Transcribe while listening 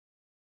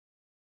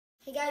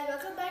Hey guys,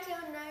 welcome back to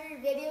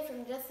another video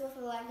from Just With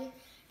Elijah.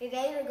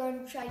 Today we're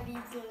going to try these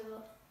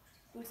little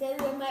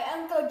utensils with my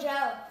Uncle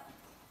Joe.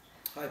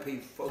 Hi,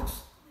 folks.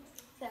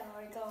 So are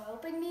we going to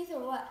open these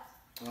or what?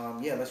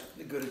 Yeah, let's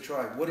give it a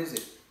try. What is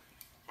it?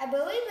 I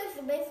believe it's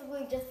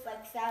basically just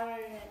like sour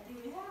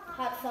and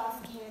hot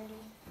sauce candy.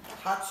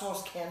 Hot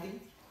sauce candy?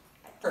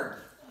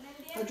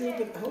 How'd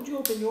you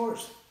open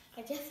yours?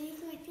 I just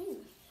used my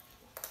teeth.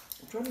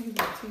 I'm trying to use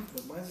my teeth,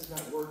 but mine is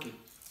not working.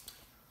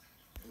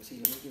 Let me see.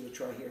 Let me give it a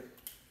try here.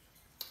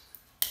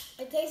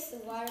 It tastes the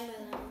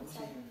watermelon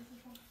inside.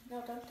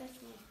 No, don't touch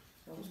me.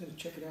 I was going to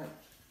check it out.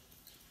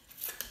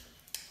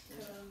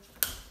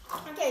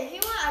 Okay, if you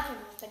want, I can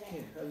open it.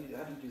 Here, how do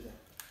you do that?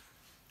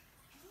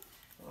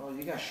 Oh,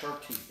 you got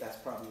sharp teeth. That's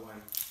probably why.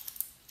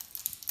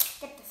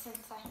 Get this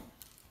inside.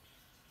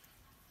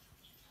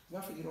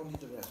 Nothing. You don't need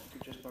the rest. You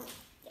could just probably.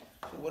 Yeah.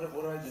 So what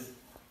do I do?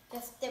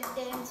 Just dip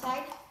it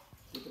inside.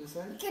 Dip it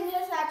inside? You can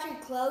just actually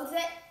close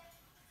it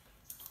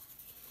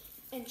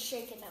and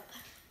shake it up.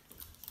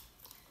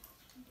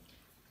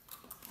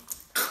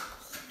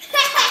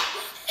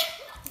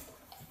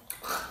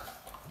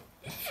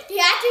 You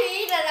have to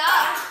eat it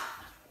up.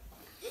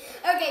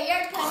 Okay,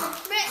 your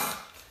punishment,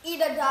 eat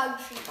a dog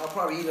treat. I'll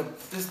probably eat them.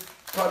 This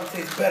probably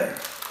tastes better.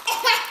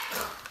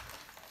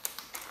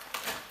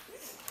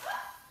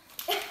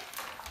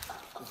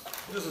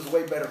 This is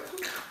way better.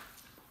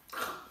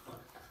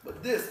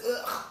 But this,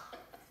 ugh.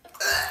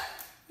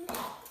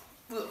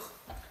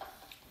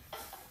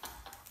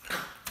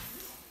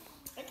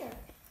 Okay.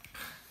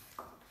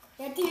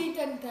 You have to eat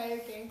the entire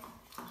thing.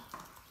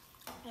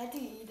 You have to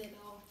eat it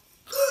all.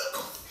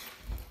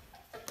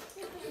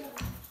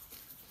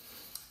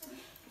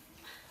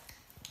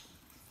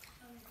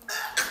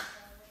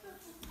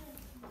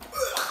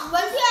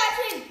 Once you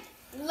actually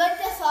lick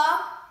this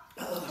off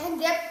and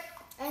dip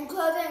and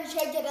close it and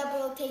shake it up,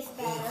 it'll taste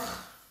better.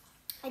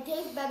 It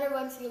tastes better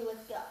once you lick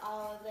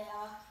all of it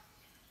off.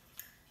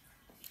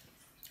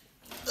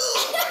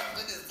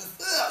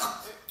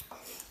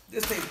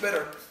 This tastes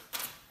better.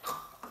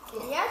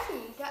 Yeah,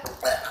 you got.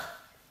 I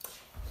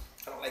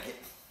don't like it.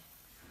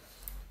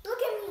 Look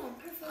at me, I'm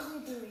perfectly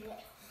doing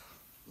it.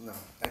 No,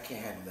 I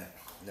can't handle that.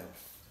 No.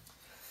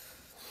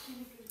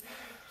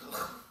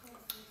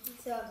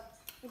 So,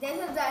 this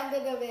is the end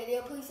of the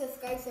video. Please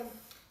subscribe so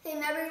you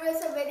never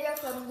miss a video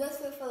from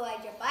Just With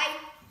Elijah. Bye.